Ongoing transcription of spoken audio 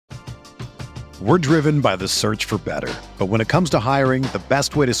We're driven by the search for better. But when it comes to hiring, the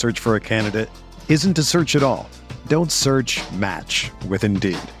best way to search for a candidate isn't to search at all. Don't search, match with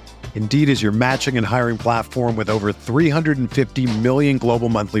Indeed. Indeed is your matching and hiring platform with over 350 million global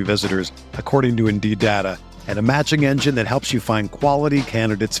monthly visitors, according to Indeed data, and a matching engine that helps you find quality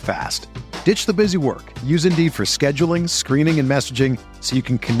candidates fast. Ditch the busy work. Use Indeed for scheduling, screening, and messaging so you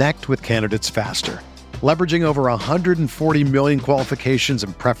can connect with candidates faster. Leveraging over 140 million qualifications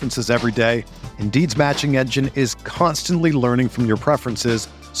and preferences every day, Indeed's matching engine is constantly learning from your preferences,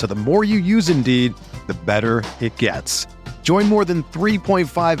 so the more you use Indeed, the better it gets. Join more than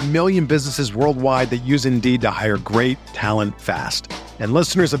 3.5 million businesses worldwide that use Indeed to hire great talent fast. And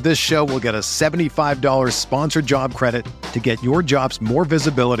listeners of this show will get a $75 sponsored job credit to get your jobs more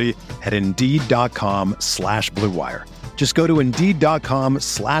visibility at Indeed.com/Blue Wire. Just go to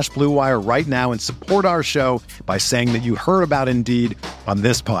Indeed.com/Blue Wire right now and support our show by saying that you heard about Indeed on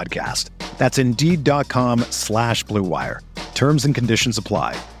this podcast. That's Indeed.com/Blue Wire. Terms and conditions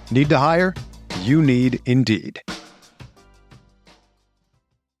apply. Need to hire? You need Indeed.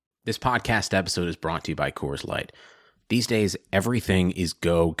 This podcast episode is brought to you by Coors Light. These days, everything is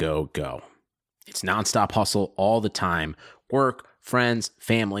go, go, go. It's nonstop hustle all the time. Work, friends,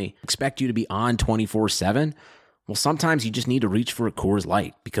 family expect you to be on 24/7. Well, sometimes you just need to reach for a Coors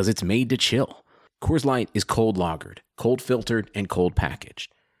Light because it's made to chill. Coors Light is cold lagered, cold filtered, and cold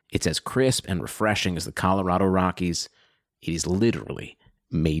packaged. It's as crisp and refreshing as the Colorado Rockies. It is literally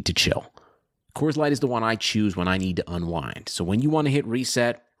made to chill. Coors Light is the one I choose when I need to unwind. So when you want to hit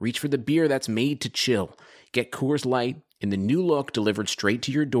reset, reach for the beer that's made to chill. Get Coors Light in the new look delivered straight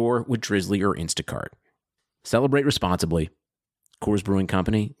to your door with Drizzly or Instacart. Celebrate responsibly. Coors Brewing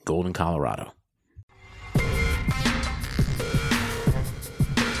Company, Golden, Colorado.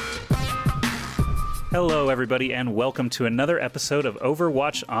 Hello, everybody, and welcome to another episode of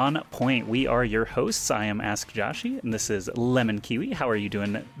Overwatch On Point. We are your hosts. I am Ask Joshi, and this is Lemon Kiwi. How are you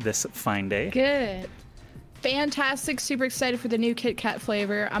doing this fine day? Good. Fantastic. Super excited for the new Kit Kat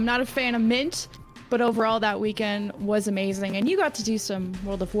flavor. I'm not a fan of mint, but overall that weekend was amazing. And you got to do some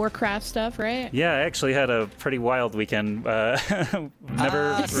World of Warcraft stuff, right? Yeah, I actually had a pretty wild weekend.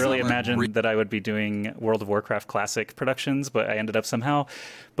 Never really imagined that I would be doing World of Warcraft Classic productions, but I ended up somehow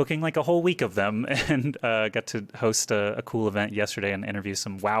booking like a whole week of them and got to host a cool event yesterday and interview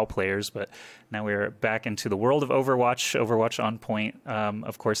some WoW players. But now we're back into the world of Overwatch. Overwatch On Point,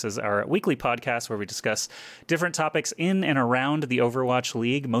 of course, is our weekly podcast where we discuss different topics in and around the Overwatch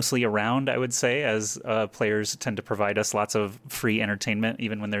League, mostly around, I would say, as players tend to provide us lots of free entertainment,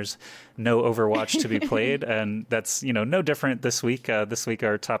 even when there's no Overwatch to be played. And that's, no different this week. This week,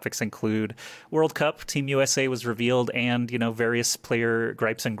 our topics include World Cup, Team USA was revealed, and, various player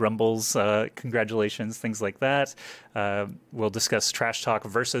gripes and grumbles, congratulations, things like that. We'll discuss trash talk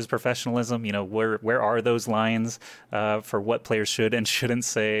versus professionalism. Where are those lines for what players should and shouldn't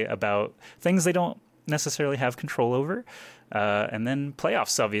say about things they don't necessarily have control over. And then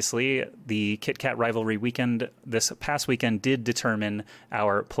playoffs, obviously. The Kit Kat rivalry weekend this past weekend did determine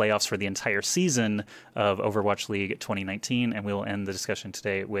our playoffs for the entire season of Overwatch League 2019, and we'll end the discussion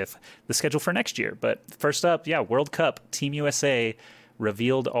today with the schedule for next year. But first up, World Cup, Team USA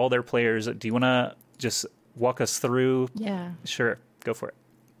revealed all their players. Do you want to just walk us through? Yeah. Sure, go for it.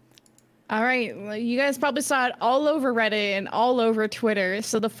 All right. Well, you guys probably saw it all over Reddit and all over Twitter.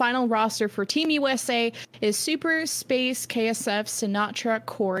 So the final roster for Team USA is Super, Space, KSF, Sinatra,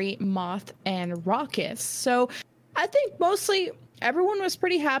 Corey, Moth, and Raucus. So I think mostly everyone was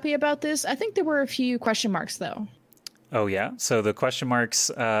pretty happy about this. I think there were a few question marks, though. Oh, yeah. So the question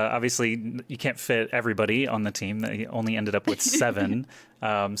marks, obviously, you can't fit everybody on the team. They only ended up with 7.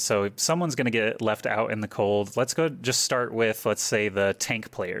 So someone's going to get left out in the cold. Let's just start with, let's say, the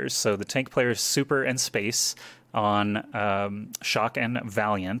tank players. So the tank players, Super and Space on Shock and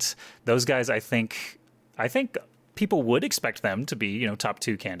Valiant. Those guys, I think people would expect them to be, top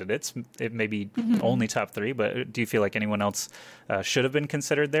 2 candidates. It may be only top 3, but do you feel like anyone else should have been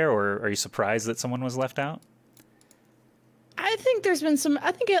considered there, or are you surprised that someone was left out? I think there's been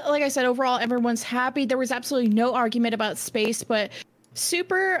like I said, overall, everyone's happy. There was absolutely no argument about Space, but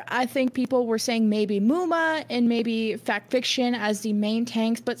Super, I think people were saying maybe Muma and maybe Fact Fiction as the main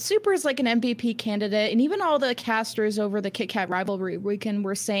tanks, but Super is like an MVP candidate, and even all the casters over the Kit Kat rivalry weekend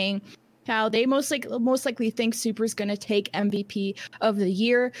were saying how they most likely think Super's going to take MVP of the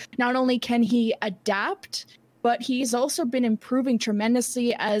year. Not only can he adapt, but he's also been improving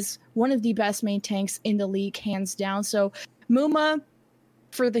tremendously as one of the best main tanks in the league, hands down. So Muma,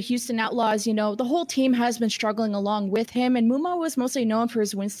 for the Houston Outlaws, the whole team has been struggling along with him, and Muma was mostly known for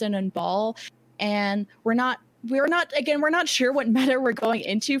his Winston and Ball, and we're not we're not sure what meta we're going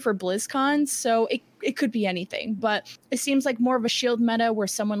into for BlizzCon, so it could be anything. But it seems like more of a shield meta where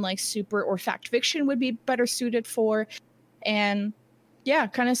someone like Super or Fact Fiction would be better suited for. And yeah,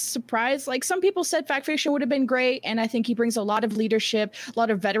 kind of surprised. Like some people said Fact Fiction would have been great, and I think he brings a lot of leadership, a lot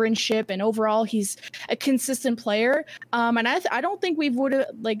of veteranship, and overall he's a consistent player. And I don't think we would have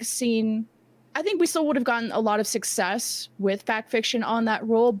seen. I think we still would have gotten a lot of success with Fact Fiction on that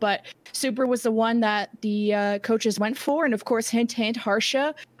role, but Super was the one that the coaches went for, and of course, hint hint,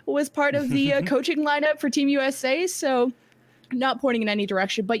 Harsha was part of the coaching lineup for Team USA. So. Not pointing in any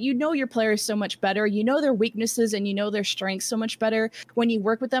direction, but you know your players so much better. You know their weaknesses and you know their strengths so much better when you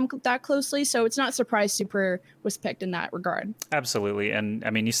work with them that closely. So it's not surprised Super was picked in that regard. Absolutely. And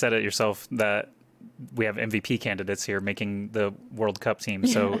I mean, you said it yourself that we have MVP candidates here making the World Cup team.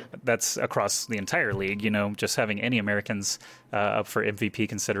 So that's across the entire league. Just having any Americans up for MVP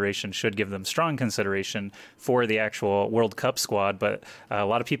consideration should give them strong consideration for the actual World Cup squad. But a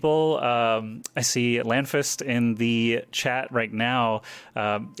lot of people, I see Landfist in the chat right now.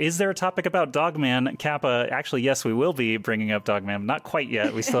 Is there a topic about Dogman? Kappa, actually, yes, we will be bringing up Dogman. Not quite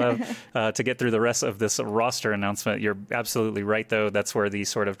yet. We still have to get through the rest of this roster announcement. You're absolutely right, though. That's where the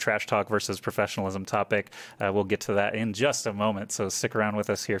sort of trash talk versus professionalism topic, we'll get to that in just a moment. So stick around with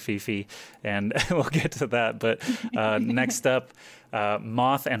us here, Fifi, and we'll get to that. But next up,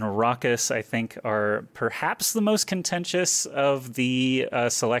 Moth and Raucus, I think, are perhaps the most contentious of the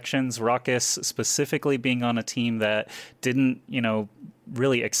selections. Raucus specifically being on a team that didn't,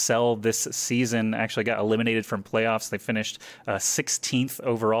 really excel this season, actually got eliminated from playoffs. They finished 16th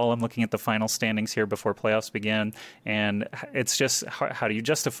overall. I'm looking at the final standings here before playoffs began. And it's just, how do you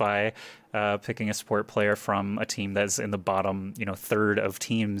justify picking a support player from a team that's in the bottom, third of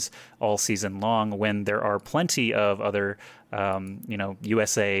teams all season long when there are plenty of other,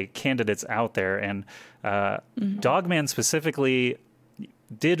 USA candidates out there. And Dogman specifically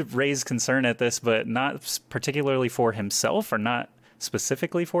did raise concern at this, but not particularly for himself or not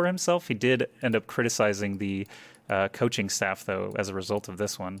specifically for himself. He did end up criticizing the coaching staff, though, as a result of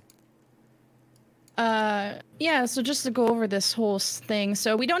this one. So just to go over this whole thing,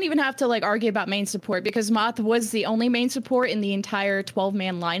 so we don't even have to argue about main support because Moth was the only main support in the entire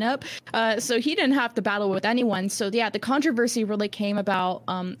 12-man lineup, so he didn't have to battle with anyone. So yeah, the controversy really came about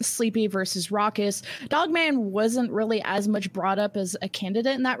Sleepy versus Raucus. Dogman wasn't really as much brought up as a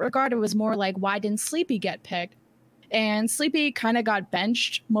candidate in that regard. It was more like, why didn't Sleepy get picked? And Sleepy kind of got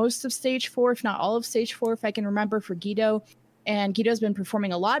benched most of Stage 4, if not all of Stage 4, if I can remember, for Guido. And Guido's been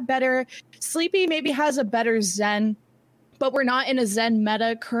performing a lot better. Sleepy maybe has a better Zen, but we're not in a Zen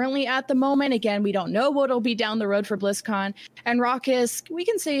meta currently at the moment. Again, we don't know what will be down the road for BlizzCon. And Raucus, we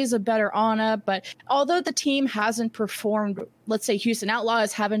can say is a better Ana, but although the team hasn't performed, let's say Houston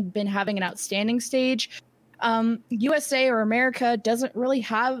Outlaws haven't been having an outstanding stage, USA or America doesn't really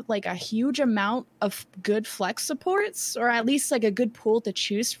have a huge amount of good flex supports, or at least a good pool to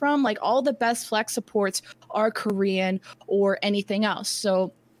choose from. All the best flex supports are Korean or anything else.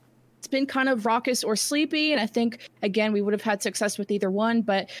 So it's been kind of Raucus or Sleepy, and I think again we would have had success with either one,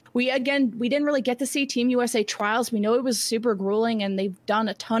 but we didn't really get to see Team USA trials. We know it was super grueling, and they've done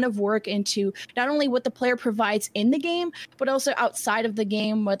a ton of work into not only what the player provides in the game, but also outside of the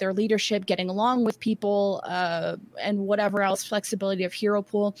game, with their leadership, getting along with people, and whatever else, flexibility of hero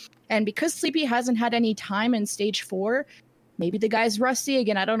pool. And because Sleepy hasn't had any time in Stage 4, maybe the guy's rusty.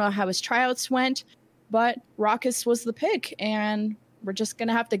 Again, I don't know how his tryouts went, but Raucus was the pick, and we're just going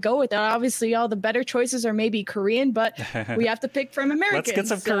to have to go with that. Obviously, all the better choices are maybe Korean, but we have to pick from Americans. Let's get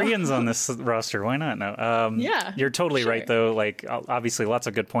some Koreans on this roster. Why not? No. Yeah. You're totally right, though. Obviously, lots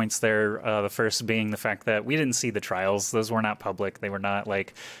of good points there. The first being the fact that we didn't see the trials. Those were not public. They were not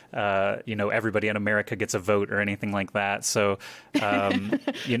everybody in America gets a vote or anything like that. So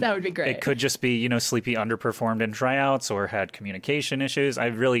that would be great. It could just be, Sleepy underperformed in tryouts or had communication issues.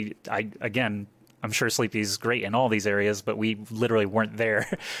 I'm sure Sleepy's great in all these areas, but we literally weren't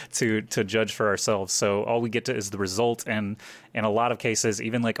there to judge for ourselves. So all we get to is the result. And in a lot of cases,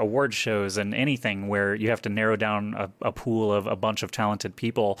 even award shows and anything where you have to narrow down a pool of a bunch of talented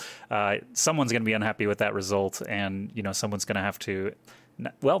people, someone's going to be unhappy with that result. And, someone's going to have to,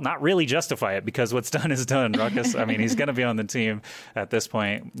 not really justify it, because what's done is done. Raucus, he's going to be on the team at this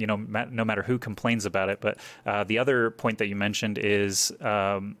point, no matter who complains about it. But the other point that you mentioned is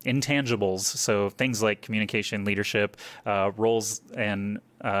intangibles. So things like communication, leadership, roles, and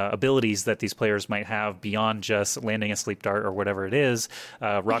abilities that these players might have beyond just landing a sleep dart or whatever it is.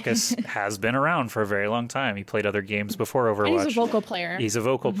 Ruckus has been around for a very long time. He played other games before Overwatch. And he's a vocal player. He's a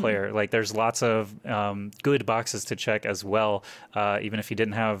vocal player. Like, there's lots of good boxes to check as well, even if he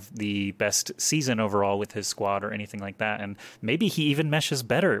didn't have the best season overall with his squad or anything like that. And maybe he even meshes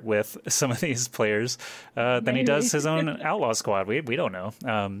better with some of these players than he does his own Outlaw squad. We don't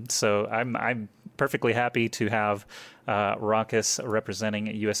know. So I'm perfectly happy to have Ruckus representing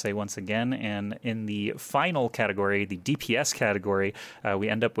USA once again. And in the final category, the DPS category, we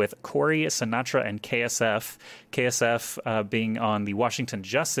end up with Corey, Sinatra, and KSF. KSF being on the Washington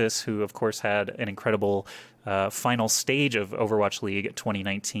Justice, who of course had an incredible final stage of Overwatch League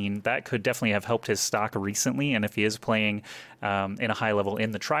 2019. That could definitely have helped his stock recently, and if he is playing in a high level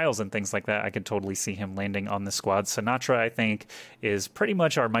in the trials and things like that, I could totally see him landing on the squad. Sinatra, I think, is pretty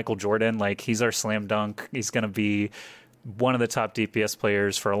much our Michael Jordan. Like, he's our slam dunk. He's going to be one of the top DPS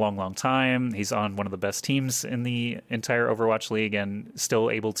players for a long, long time. He's on one of the best teams in the entire Overwatch League and still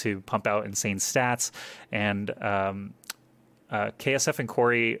able to pump out insane stats. And KSF and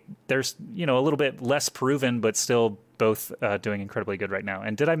Corey, there's, a little bit less proven, but still both doing incredibly good right now.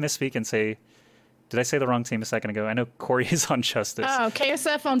 And did I misspeak and say, did I say the wrong team a second ago? I know Corey is on Justice. Oh,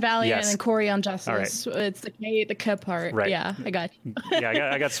 KSF on Valiant and Corey on Justice. All right. It's the K part. Right. Yeah, I got you.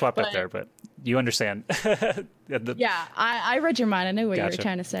 I got swapped up there, but you understand. Yeah, I read your mind. I knew what you were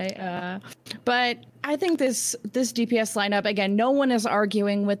trying to say. But I think this DPS lineup, again, no one is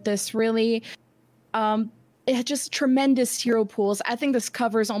arguing with this really. It had just tremendous hero pools. I think this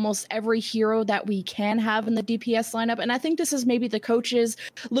covers almost every hero that we can have in the DPS lineup. And I think this is maybe the coaches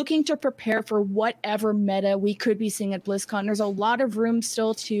looking to prepare for whatever meta we could be seeing at BlizzCon. There's a lot of room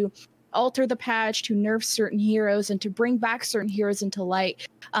still to alter the patch, to nerf certain heroes, and to bring back certain heroes into light.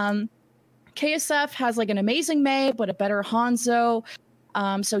 KSF has like an amazing Mei, but a better Hanzo.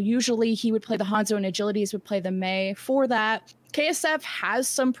 So usually he would play the Hanzo and Agilities would play the Mei for that. KSF has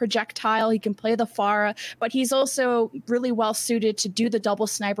some projectile. He can play the Pharah, but he's also really well suited to do the double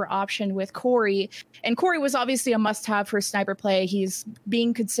sniper option with Corey. And Corey was obviously a must-have for sniper play. He's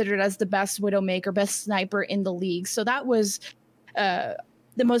being considered as the best Widowmaker, best sniper in the league. So that was the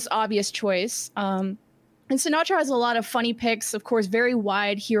most obvious choice. And Sinatra has a lot of funny picks, of course, very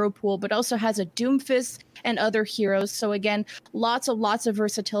wide hero pool, but also has a Doomfist and other heroes. So again, lots of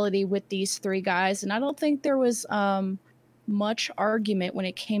versatility with these three guys. And I don't think there was much argument when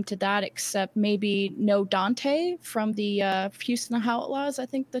it came to that, except maybe no Dante from the Houston Outlaws, I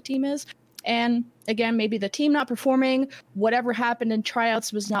think the team is. And again, maybe the team not performing, whatever happened in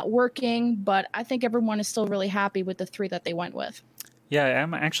tryouts was not working, but I think everyone is still really happy with the three that they went with. Yeah,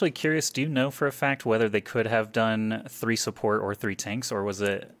 I'm actually curious, do you know for a fact whether they could have done 3 support or 3 tanks, or was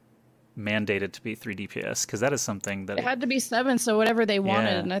it mandated to be 3 DPS? Because that is something that... It had to be 7, so whatever they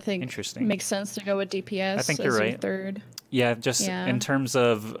wanted, and I think interesting. It makes sense to go with DPS. I think you're right. Third. Yeah, just in terms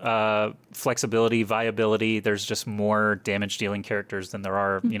of flexibility, viability, there's just more damage-dealing characters than there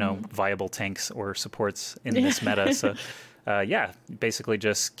are, viable tanks or supports in this meta. So, basically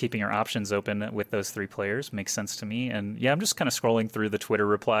just keeping your options open with those 3 players makes sense to me. And yeah, I'm just kind of scrolling through the Twitter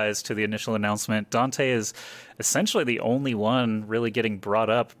replies to the initial announcement. Dante is essentially the only one really getting brought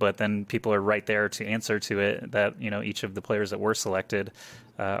up, but then people are right there to answer to it that, each of the players that were selected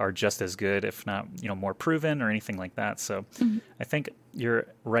are just as good, if not, more proven or anything like that. So I think you're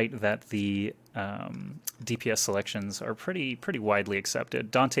right that the DPS selections are pretty widely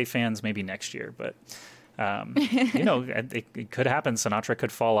accepted. Dante fans maybe next year, but it could happen. Sinatra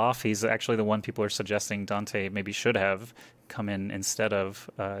could fall off. He's actually the one people are suggesting Dante maybe should have come in instead of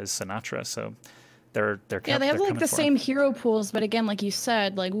Sinatra. So they have like the same hero pools, but again, like you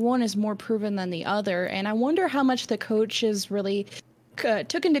said, like one is more proven than the other. And I wonder how much the coaches really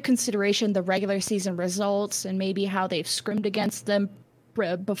took into consideration the regular season results and maybe how they've scrimmed against them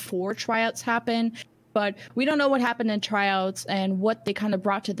before tryouts happen. But we don't know what happened in tryouts and what they kind of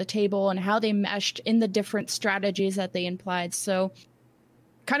brought to the table and how they meshed in the different strategies that they implied. So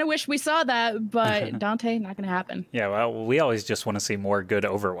kind of wish we saw that, but Dante, not going to happen. Yeah, well, we always just want to see more good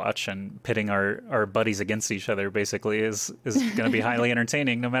Overwatch, and pitting our buddies against each other basically is going to be highly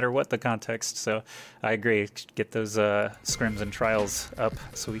entertaining no matter what the context. So I agree. Get those scrims and trials up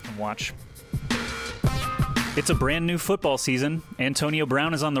so we can watch. It's a brand new football season. Antonio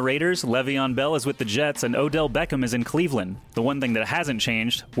Brown is on the Raiders, Le'Veon Bell is with the Jets, and Odell Beckham is in Cleveland. The one thing that hasn't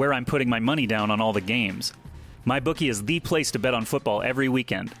changed, where I'm putting my money down on all the games. MyBookie is the place to bet on football every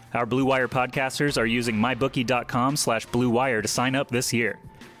weekend. Our Blue Wire podcasters are using mybookie.com/Blue Wire to sign up this year.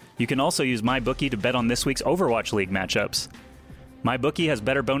 You can also use MyBookie to bet on this week's Overwatch League matchups. MyBookie has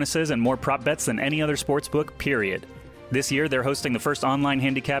better bonuses and more prop bets than any other sportsbook, period. This year, they're hosting the first online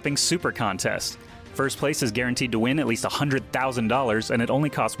handicapping super contest. First place is guaranteed to win at least $100,000, and it only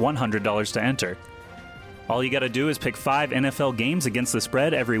costs $100 to enter. All you got to do is pick 5 NFL games against the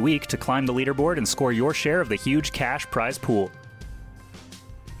spread every week to climb the leaderboard and score your share of the huge cash prize pool.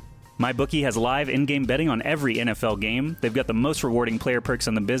 MyBookie has live in-game betting on every NFL game. They've got the most rewarding player perks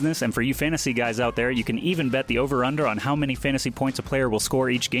in the business, and for you fantasy guys out there, you can even bet the over-under on how many fantasy points a player will score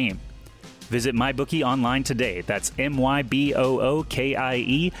each game. Visit MyBookie online today. That's MyBookie,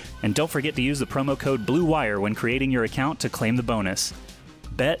 and don't forget to use the promo code BLUEWIRE when creating your account to claim the bonus.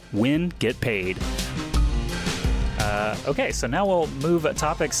 Bet, win, get paid. Okay, so now we'll move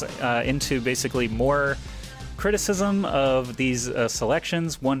topics into basically more criticism of these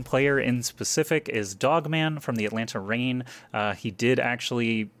selections. One player in specific is Dogman from the Atlanta Reign. He did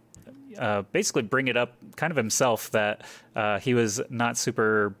actually basically bring it up kind of himself that he was not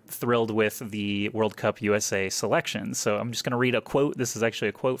super thrilled with the World Cup USA selection. So I'm just going to read a quote. This is actually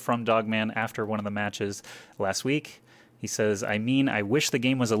a quote from Dogman after one of the matches last week. He says, I wish the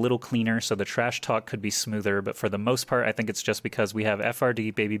game was a little cleaner so the trash talk could be smoother, but for the most part, I think it's just because we have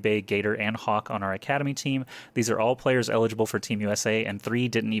FRD, Baby Bay, Gator, and Hawk on our academy team. These are all players eligible for Team USA, and 3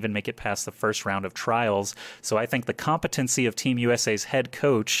 didn't even make it past the first round of trials. So I think the competency of Team USA's head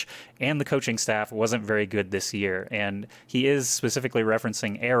coach and the coaching staff wasn't very good this year. And he is specifically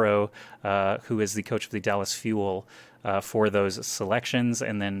referencing Arrow, who is the coach of the Dallas Fuel, for those selections.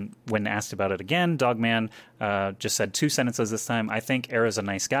 And then when asked about it again, Dogman just said 2 sentences this time. I think Arrow's a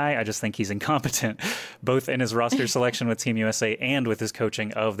nice guy. I just think he's incompetent, both in his roster selection with Team USA and with his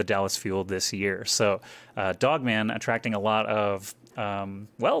coaching of the Dallas Fuel this year. So Dogman attracting a lot of,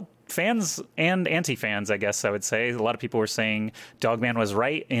 fans and anti-fans, I guess I would say. A lot of people were saying Dogman was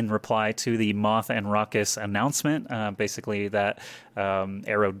right in reply to the Moth and Raucous announcement, basically that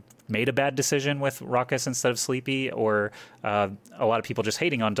Arrow made a bad decision with Raucous instead of Sleepy, or a lot of people just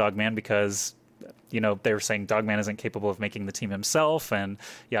hating on Dogman because, they were saying Dogman isn't capable of making the team himself and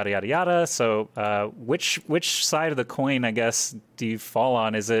yada, yada, yada. So which side of the coin, I guess, do you fall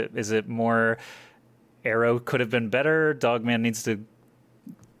on? Is it more Arrow could have been better? Dogman needs to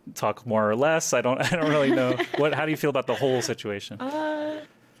talk more or less? I don't really know. How do you feel about the whole situation? I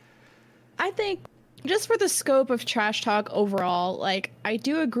think just for the scope of trash talk overall, I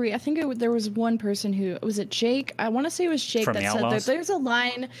do agree. I think there was one person who, was it Jake? I want to say it was Jake From that the said Outlaws? that there's a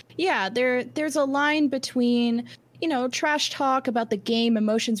line. Yeah, there's a line between, trash talk about the game,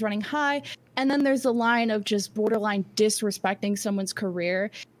 emotions running high, and then there's a line of just borderline disrespecting someone's career.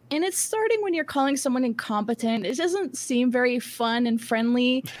 And it's starting when you're calling someone incompetent. It doesn't seem very fun and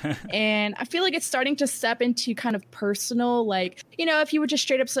friendly. And I feel like it's starting to step into kind of personal, if you would just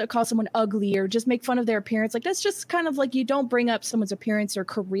straight up call someone ugly or just make fun of their appearance, that's just kind of you don't bring up someone's appearance or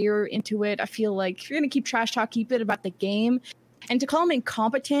career into it. I feel like if you're going to keep trash talk, keep it about the game. And to call him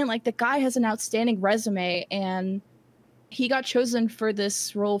incompetent, the guy has an outstanding resume and he got chosen for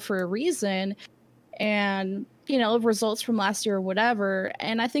this role for a reason. And results from last year or whatever.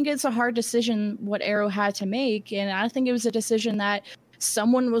 And I think it's a hard decision what Arrow had to make. And I think it was a decision that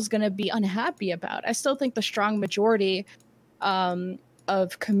someone was going to be unhappy about. I still think the strong majority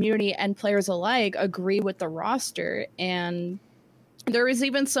of community and players alike agree with the roster. And there was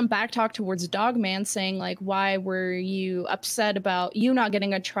even some backtalk towards Dogman saying, why were you upset about you not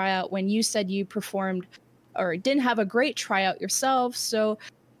getting a tryout when you said you performed or didn't have a great tryout yourself? So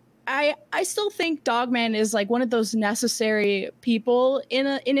I still think Dogman is one of those necessary people in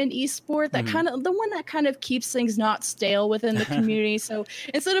an esport that kind of the one that kind of keeps things not stale within the community. So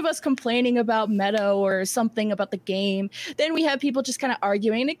instead of us complaining about meta or something about the game, then we have people just kind of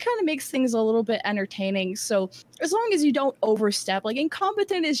arguing, and it kind of makes things a little bit entertaining. So as long as you don't overstep,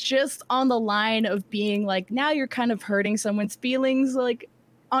 incompetent is just on the line of being now you're kind of hurting someone's feelings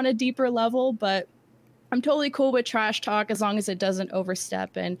on a deeper level. But I'm totally cool with trash talk as long as it doesn't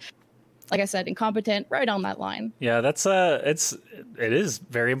overstep. And like I said, incompetent, right on that line. Yeah, that's it is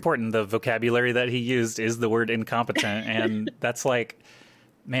very important. The vocabulary that he used is the word incompetent, and that's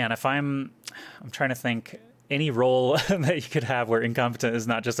man, if I'm trying to think any role that you could have where incompetent is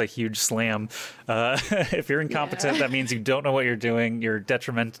not just a huge slam. If you're incompetent, that means you don't know what you're doing. You're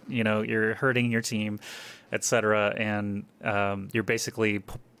you're hurting your team, etc. And you're basically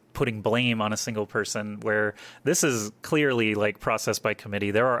putting blame on a single person, where this is clearly processed by committee.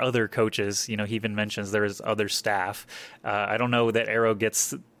 There are other coaches, he even mentions there is other staff. I don't know that Arrow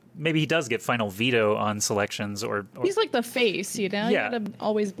gets, maybe he does get final veto on selections or he's the face, Yeah. You gotta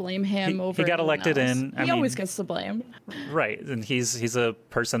always blame him over. He got elected in. He always gets the blame. Right. And he's a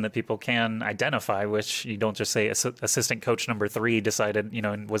person that people can identify, which you don't just say assistant coach number 3 decided,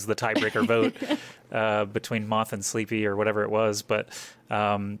 and was the tiebreaker vote. between Moth and Sleepy or whatever it was. But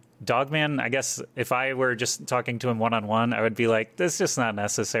Dogman, I guess if I were just talking to him one-on-one, I would be like, this is just not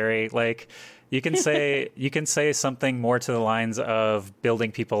necessary. Like, you can say something more to the lines of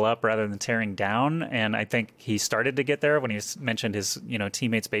building people up rather than tearing down. And I think he started to get there when he mentioned his,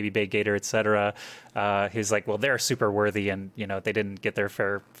 teammates, Baby Bay Gator, etc. He's like, well, they're super worthy, and they didn't get their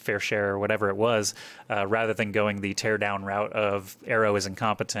fair share or whatever it was, rather than going the tear down route of Arrow is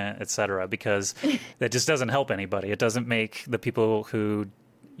incompetent, etc. Because that just doesn't help anybody. It doesn't make the people who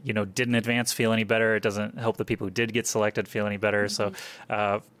didn't advance feel any better. It doesn't help the people who did get selected feel any better. Mm-hmm.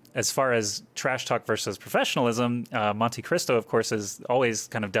 So as far as trash talk versus professionalism, Monte Cristo, of course, is always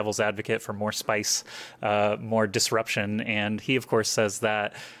kind of devil's advocate for more spice, more disruption. And he, of course, says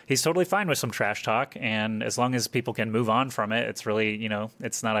that he's totally fine with some trash talk. And as long as people can move on from it, it's really,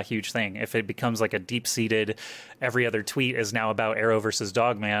 it's not a huge thing. If it becomes like a deep-seated, every other tweet is now about Arrow versus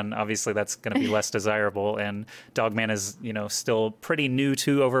Dogman, obviously that's going to be less desirable. And Dogman is, still pretty new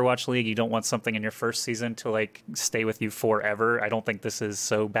to Overwatch League. You don't want something in your first season to like stay with you forever. I don't think this is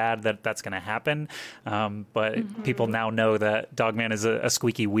so bad that that's going to happen, but people now know that Dogman is a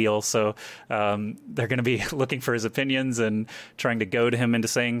squeaky wheel, so they're going to be looking for his opinions and trying to goad him into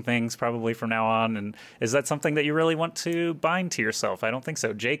saying things probably from now on. And is that something that you really want to bind to yourself? I don't think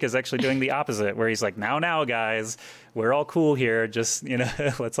so. Jake is actually doing the opposite, where he's like, now guys, we're all cool here, just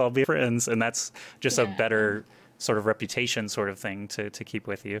let's all be friends. And that's just a better sort of reputation sort of thing to keep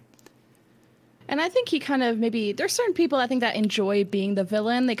with you. And I think he kind of there's certain people I think that enjoy being the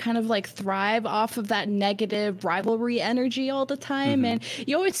villain. They kind of like thrive off of that negative rivalry energy all the time. Mm-hmm. And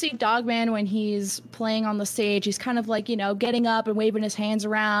you always see Dogman when he's playing on the stage. He's kind of like, getting up and waving his hands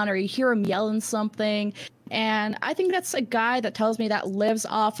around, or you hear him yelling something. And I think that's a guy that tells me that lives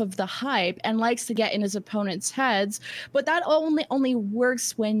off of the hype and likes to get in his opponent's heads. But that only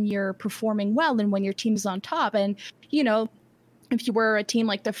works when you're performing well and when your team's on top. And, if you were a team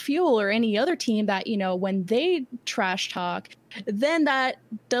like the Fuel or any other team that, when they trash talk, then that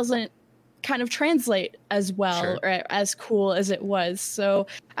doesn't kind of translate as well or as cool as it was. So,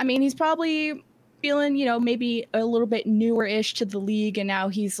 I mean, he's probably feeling, maybe a little bit newer-ish to the league, and now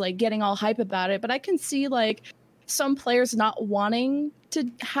he's like getting all hype about it. But I can see like some players not wanting to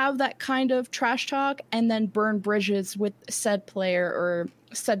have that kind of trash talk and then burn bridges with said player or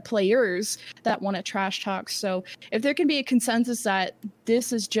said players that want to trash talk. So if there can be a consensus that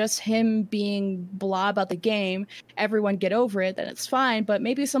this is just him being blah about the game, everyone get over it, then it's fine. But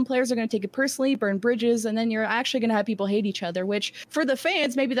maybe some players are going to take it personally, burn bridges, and then you're actually going to have people hate each other, which for the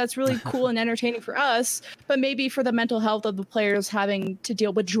fans, maybe that's really cool and entertaining for us, but maybe for the mental health of the players having to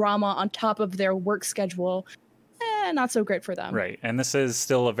deal with drama on top of their work schedule, not so great for them. Right. And this is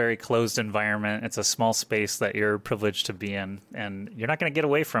still a very closed environment. It's a small space that you're privileged to be in, and you're not going to get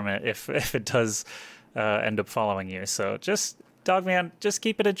away from it if it does end up following you. So just, Dogman, just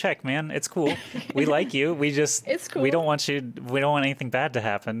keep it in check, man. It's cool. We like you. It's cool. We don't want anything bad to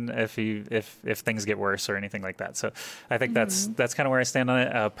happen if things get worse or anything like that. So I think that's kind of where I stand on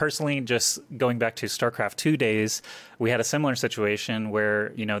it. Personally, just going back to StarCraft 2 days, we had a similar situation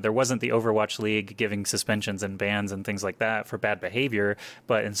where, there wasn't the Overwatch League giving suspensions and bans and things like that for bad behavior.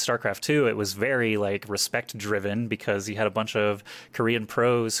 But in StarCraft 2, it was very like respect driven, because you had a bunch of Korean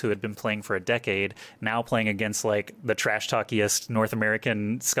pros who had been playing for a decade now playing against like the trash talkiest North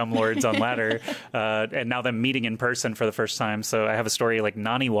American scumlords on ladder, and now them meeting in person for the first time. So I have a story like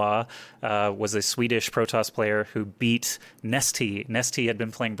Naniwa was a Swedish Protoss player who beat Nesty. Nesty had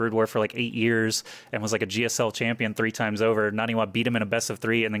been playing Brood War for like 8 years and was like a GSL champion 3 times over. Naniwa beat him in a best of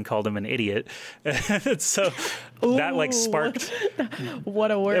 3 and then called him an idiot. So that like sparked.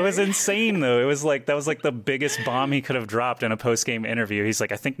 What a word. It was insane though. It was like, that was like the biggest bomb he could have dropped in a post-game interview. He's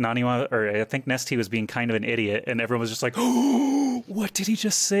like, I think Nesty was being kind of an idiot, and everyone was just like, oh, what did he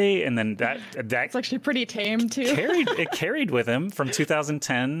just say? And then that's actually pretty tame too. carried with him from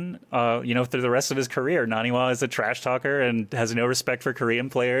 2010, through the rest of his career. Naniwa is a trash talker and has no respect for Korean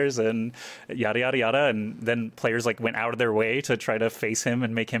players and yada yada yada. And then players like went out of their way to try to face him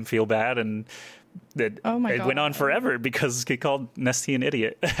and make him feel bad, and it went on forever because he called Nesty an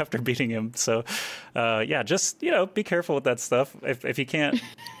idiot after beating him. So, just be careful with that stuff. If you can't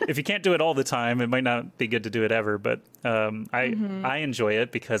do it all the time, it might not be good to do it ever. But I enjoy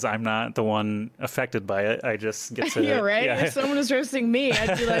it because I'm not the one affected by it. I just get to. You're right. If someone was roasting me,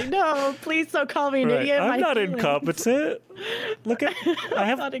 I'd be like, no, please don't call me an idiot. I'm not incompetent. Look at I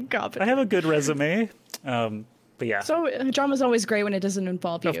have a good resume. But yeah. So drama's always great when it doesn't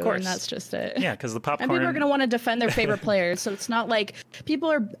involve you, of course. And that's just it. Yeah, because the popcorn. And people are going to want to defend their favorite players, so it's not like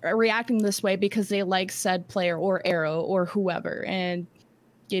people are reacting this way because they like said player or Arrow or whoever. And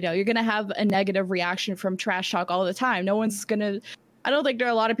you're going to have a negative reaction from trash talk all the time. No one's going to, I don't think there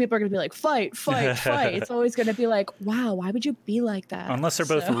are a lot of people are going to be like, fight, fight, fight. It's always going to be like, wow, why would you be like that? Unless they're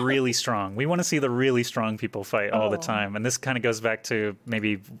both really strong. We want to see the really strong people fight all the time. And this kind of goes back to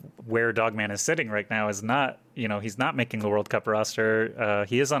maybe where Dogman is sitting right now is not, he's not making the World Cup roster.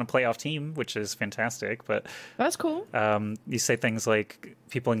 He is on a playoff team, which is fantastic. But that's cool. You say things like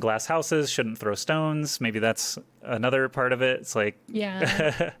people in glass houses shouldn't throw stones. Maybe that's another part of it. It's like,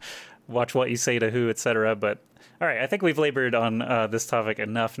 watch what you say to who, etc. But all right, I think we've labored on this topic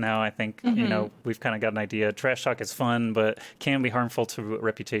enough now. I think, we've kind of got an idea. Trash talk is fun, but can be harmful to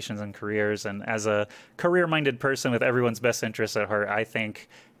reputations and careers. And as a career-minded person with everyone's best interests at heart, I think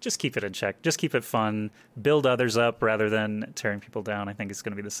just keep it in check. Just keep it fun. Build others up rather than tearing people down. I think it's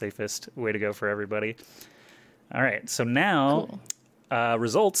going to be the safest way to go for everybody. All right, so now... Cool.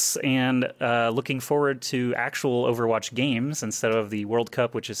 Results and looking forward to actual Overwatch games instead of the World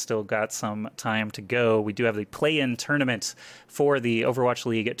Cup, which has still got some time to go. We do have the play-in tournament for the Overwatch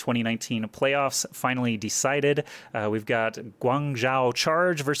League 2019 playoffs finally decided. We've got Guangzhou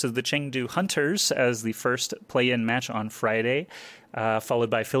Charge versus the Chengdu Hunters as the first play-in match on Friday. Followed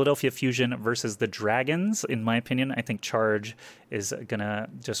by Philadelphia Fusion versus the Dragons. In my opinion, I think Charge is going to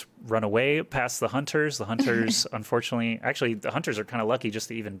just run away past the Hunters. The Hunters, unfortunately, actually, the Hunters are kind of lucky just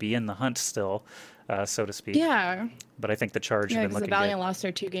to even be in the hunt still, so to speak. Yeah. But I think the Charge have been looking good. Valiant lost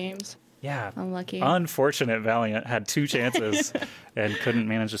their 2 games. Yeah. Unlucky. Unfortunate Valiant had 2 chances and couldn't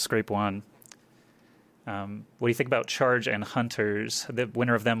manage to scrape one. What do you think about Charge and Hunters? The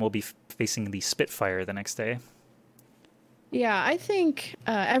winner of them will be facing the Spitfire the next day. Yeah, I think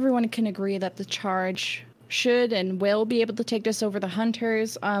everyone can agree that the Charge should and will be able to take this over the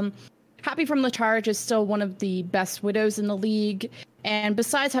Hunters. Happy from the Charge is still one of the best Widows in the league. And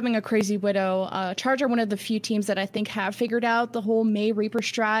besides having a crazy Widow, Charge are one of the few teams that I think have figured out the whole Mei Reaper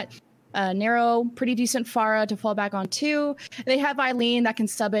strat. Narrow, pretty decent Pharah to fall back on too. They have Eileen that can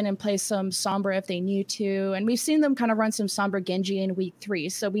sub in and play some Sombra if they need to. And we've seen them kind of run some Sombra Genji in week 3.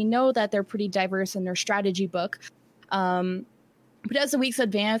 So we know that they're pretty diverse in their strategy book. But as the weeks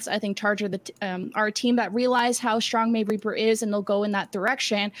advance, I think Charge are a team that realize how strong Mei Reaper is, and they'll go in that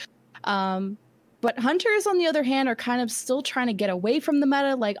direction. But Hunters, on the other hand, are kind of still trying to get away from the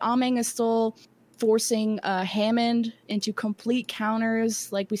meta. Like, Ameng is still forcing Hammond into complete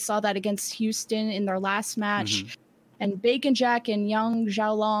counters. Like, we saw that against Houston in their last match. Mm-hmm. And Bacon Jack and Yang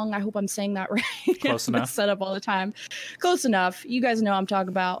Xiaolong, I hope I'm saying that right. Close enough. Set up all the time. Close enough. You guys know what I'm talking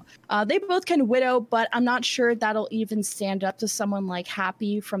about. They both can Widow, but I'm not sure that'll even stand up to someone like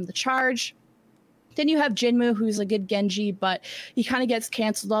Happy from the Charge. Then you have Jinmu, who's a good Genji, but he kind of gets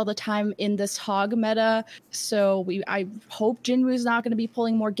canceled all the time in this Hog meta. So I hope Jinmu's not going to be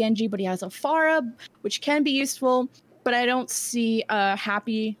pulling more Genji, but he has a Pharah, which can be useful. But I don't see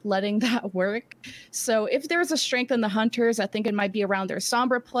Happy letting that work. So if there's a strength in the Hunters, I think it might be around their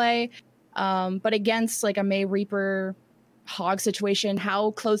Sombra play. But against like a Mei Reaper Hog situation, how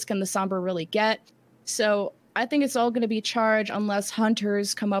close can the Sombra really get? So I think it's all going to be Charge unless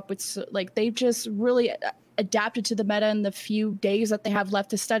Hunters come up with, like, they've just really adapted to the meta in the few days that they have left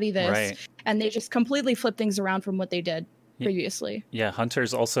to study this. Right. And they just completely flip things around from what they did previously. Yeah,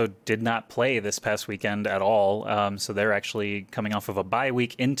 Hunters also did not play this past weekend at all. So they're actually coming off of a bye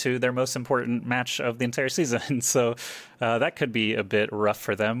week into their most important match of the entire season. So that could be a bit rough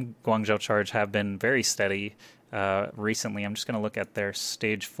for them. Guangzhou Charge have been very steady recently. I'm just going to look at their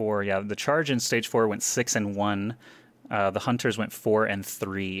stage 4. Yeah, the Charge in stage 4 went 6-1. The Hunters went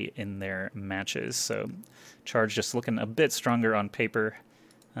 4-3 in their matches. So Charge just looking a bit stronger on paper.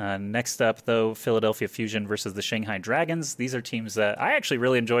 Next up, though, Philadelphia Fusion versus the Shanghai Dragons. These are teams that I actually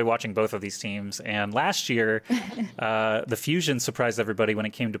really enjoy watching both of these teams. And last year, the Fusion surprised everybody when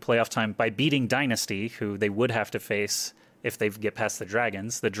it came to playoff time by beating Dynasty, who they would have to face if they get past the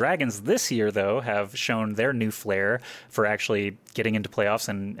Dragons. The Dragons this year, though, have shown their new flair for actually getting into playoffs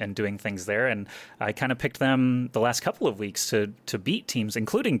and doing things there. And I kind of picked them the last couple of weeks to beat teams,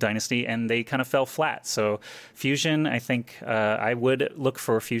 including Dynasty, and they kind of fell flat. So Fusion, I think I would look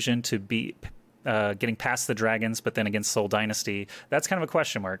for Fusion to beat getting past the Dragons, but then against Seoul Dynasty, that's kind of a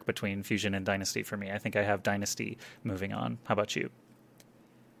question mark between Fusion and Dynasty for me. I think I have Dynasty moving on. How about you?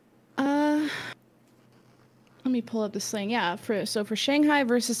 Let me pull up this thing. Yeah, for Shanghai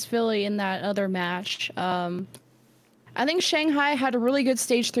versus Philly in that other match, I think Shanghai had a really good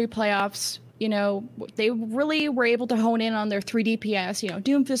stage 3 playoffs. You know, they really were able to hone in on their 3 DPS, you know,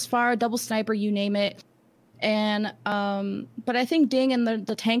 Doomfist, Pharah, Double Sniper, you name it. And but I think Ding and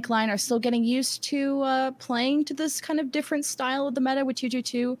the tank line are still getting used to playing to this kind of different style of the meta with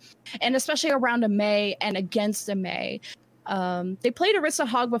 222, and especially around a Mei and against a Mei. They played Orisa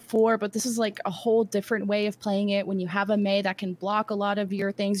Hog before, but this is like a whole different way of playing it. When you have a Mei that can block a lot of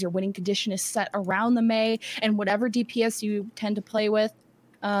your things, your winning condition is set around the Mei and whatever DPS you tend to play with.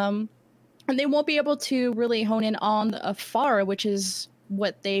 And they won't be able to really hone in on a Pharah, which is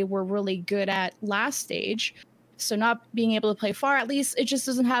what they were really good at last stage. So not being able to play Pharah, at least it just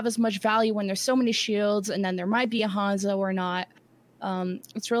doesn't have as much value when there's so many shields, and then there might be a Hanzo or not.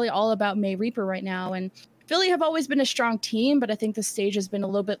 It's really all about Mei Reaper right now, and Philly have always been a strong team, but I think the stage has been a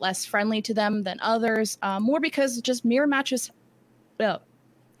little bit less friendly to them than others, more because just mirror matches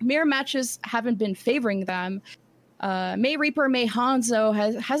haven't been favoring them. Mei Reaper, Mei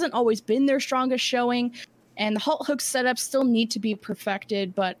Hanzo hasn't always been their strongest showing, and the Halt Hook setups still need to be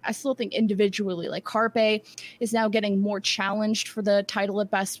perfected, but I still think individually, like Carpe is now getting more challenged for the title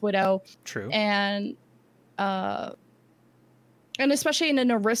of Best Widow. True. And especially in an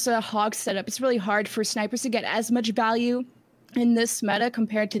Orisa Hog setup, it's really hard for snipers to get as much value in this meta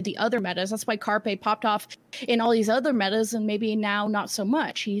compared to the other metas. That's why Carpe popped off in all these other metas, and maybe now not so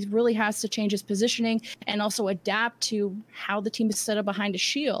much. He really has to change his positioning and also adapt to how the team is set up behind a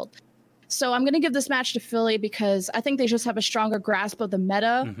shield. So I'm going to give this match to Philly because I think they just have a stronger grasp of the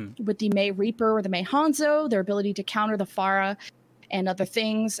meta with the Mei Reaper or the Mei Hanzo, their ability to counter the Pharah and other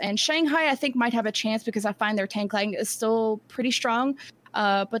things. And Shanghai, I think, might have a chance because I find their tank line is still pretty strong.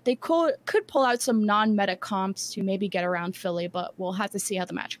 But they could pull out some non-meta comps to maybe get around Philly, but we'll have to see how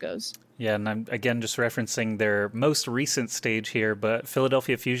the match goes. Yeah, and I'm, again, just referencing their most recent stage here, but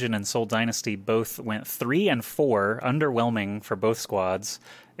Philadelphia Fusion and Seoul Dynasty both went 3 and 4, underwhelming for both squads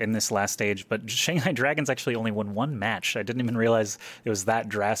in this last stage, but Shanghai Dragons actually only won 1 match. I didn't even realize it was that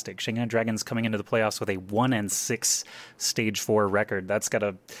drastic. Shanghai Dragons coming into the playoffs with a 1-6 stage 4 record. That's got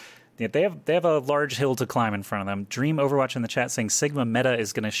a... They have a large hill to climb in front of them. Dream Overwatch in the chat saying Sigma meta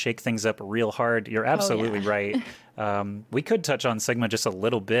is going to shake things up real hard. You're absolutely right. We could touch on Sigma just a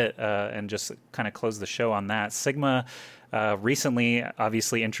little bit and just kind of close the show on that. Sigma recently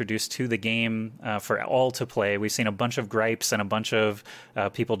obviously introduced to the game for all to play. We've seen a bunch of gripes and a bunch of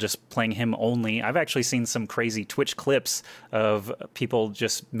people just playing him only. I've actually seen some crazy Twitch clips of people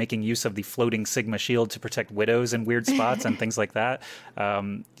just making use of the floating Sigma shield to protect widows in weird spots and things like that.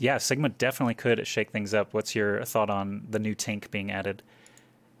 Yeah, Sigma definitely could shake things up. What's your thought on the new tank being added?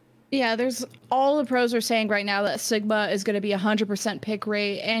 Yeah, there's all the pros are saying right now that Sigma is going to be 100% pick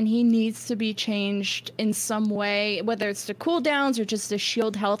rate, and he needs to be changed in some way, whether it's the cooldowns or just the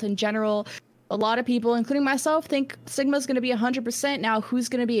shield health in general. A lot of people, including myself, think Sigma's going to be 100%. Now, who's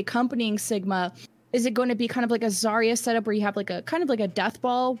going to be accompanying Sigma? Is it going to be kind of like a Zarya setup where you have like a kind of like a death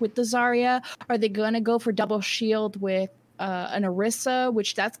ball with the Zarya? Are they going to go for double shield with an Orisa,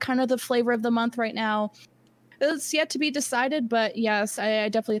 which that's kind of the flavor of the month right now? It's yet to be decided, but yes, I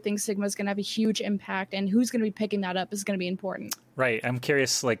definitely think Sigma's going to have a huge impact, and who's going to be picking that up is going to be important. Right. I'm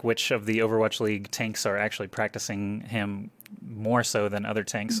curious, like, which of the Overwatch League tanks are actually practicing him more so than other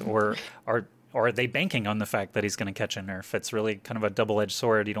tanks, or are they banking on the fact that he's going to catch a nerf? It's really kind of a double-edged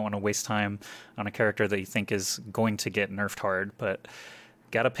sword. You don't want to waste time on a character that you think is going to get nerfed hard, but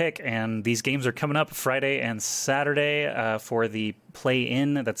got to pick. And these games are coming up Friday and Saturday for the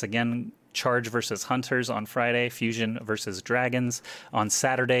play-in. That's, again, Charge versus Hunters on Friday, Fusion versus Dragons. On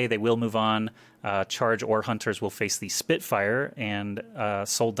Saturday, they will move on. Charge or Hunters will face the Spitfire and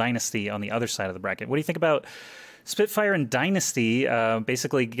Seoul Dynasty on the other side of the bracket. What do you think about Spitfire and Dynasty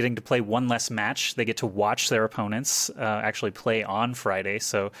basically getting to play one less match? They get to watch their opponents actually play on Friday.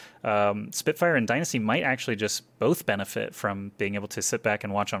 So Spitfire and Dynasty might actually just both benefit from being able to sit back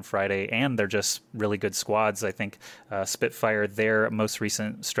and watch on Friday, and they're just really good squads. I think Spitfire, their most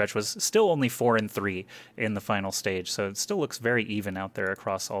recent stretch was still only 4 and 3 in the final stage. So it still looks very even out there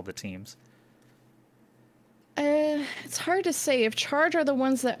across all the teams. It's hard to say. If Charge are the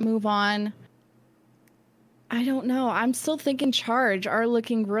ones that move on, I don't know. I'm still thinking Charge are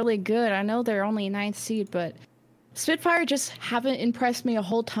looking really good. I know they're only 9th seed, but Spitfire just haven't impressed me a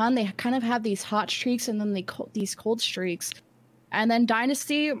whole ton. They kind of have these hot streaks and then these cold streaks. And then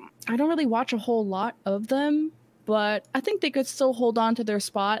Dynasty, I don't really watch a whole lot of them, but I think they could still hold on to their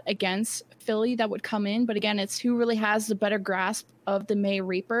spot against Philly that would come in. But again, it's who really has the better grasp of the Mei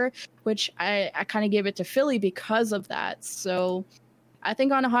Reaper, which I kind of gave it to Philly because of that. So I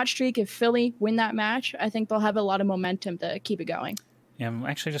think on a hot streak, if Philly win that match, I think they'll have a lot of momentum to keep it going. Yeah, I'm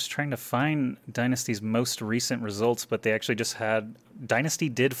actually just trying to find Dynasty's most recent results, but they actually just had... Dynasty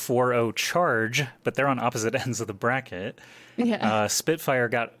did 4-0 Charge, but they're on opposite ends of the bracket. Yeah. Spitfire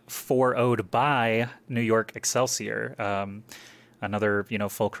got 4-0'd by New York Excelsior. another,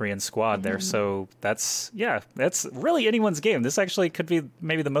 full Korean squad there. So that's really anyone's game. This actually could be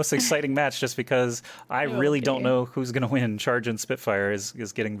maybe the most exciting match, just because I really don't know who's going to win. Charge and Spitfire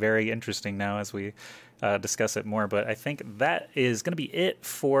is getting very interesting now as we discuss it more. But I think that is going to be it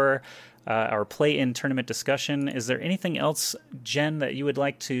for our play-in tournament discussion. Is there anything else, Jen, that you would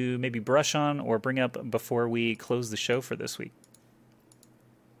like to maybe brush on or bring up before we close the show for this week?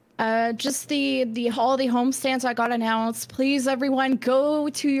 Just the holiday homestands that got announced. Please, everyone, go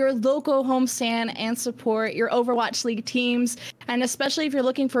to your local homestand and support your Overwatch League teams. And especially if you're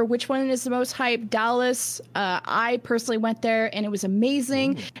looking for which one is the most hyped, Dallas. I personally went there and it was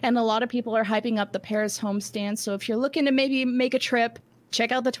amazing. And a lot of people are hyping up the Paris homestand. So if you're looking to maybe make a trip,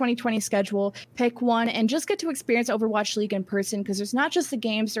 check out the 2020 schedule, pick one, and just get to experience Overwatch League in person, because there's not just the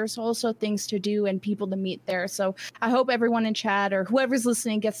games, there's also things to do and people to meet there. So I hope everyone in chat or whoever's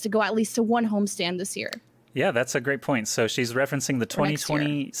listening gets to go at least to one homestand this year. Yeah, that's a great point. So she's referencing the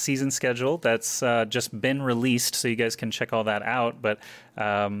 2020 season schedule that's just been released, so you guys can check all that out. But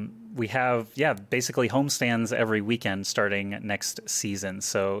we have, basically homestands every weekend starting next season.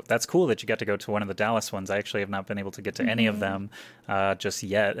 So that's cool that you got to go to one of the Dallas ones. I actually have not been able to get to any of them just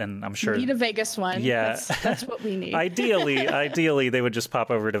yet, and I'm sure... We need a Vegas one. Yeah. That's what we need. Ideally, they would just pop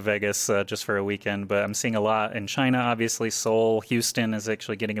over to Vegas just for a weekend, but I'm seeing a lot in China, obviously. Seoul, Houston is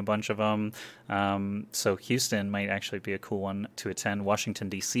actually getting a bunch of them. So Houston might actually be a cool one to attend. Washington,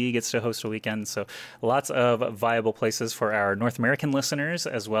 D.C. gets to host a weekend. So lots of viable places for our North American listeners,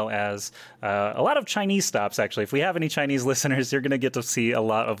 as well as a lot of Chinese stops, actually. If we have any Chinese listeners, you're going to get to see a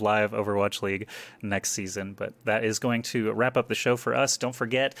lot of live Overwatch League next season. But that is going to wrap up the show for us. Don't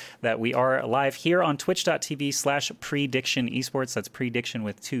forget that we are live here on twitch.tv/Prediction Esports. That's Prediction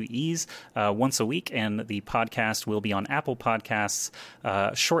with 2 E's once a week. And the podcast will be on Apple Podcasts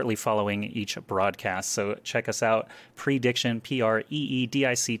shortly following each broadcast. So check us out. Prediction,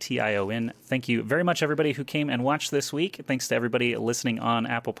 Preediction. Thank you very much, everybody who came and watched this week. Thanks to everybody listening on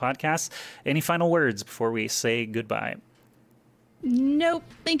Apple Podcasts. Any final words before we say goodbye? Nope.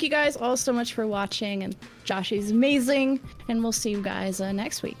 Thank you guys all so much for watching, and Josh is amazing, and we'll see you guys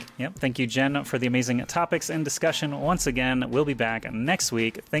next week. Yep. Thank you, Jen, for the amazing topics and discussion. Once again, we'll be back next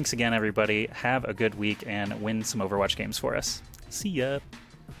week. Thanks again, everybody. Have a good week and win some Overwatch games for us. See ya.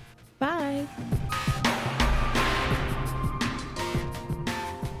 Bye.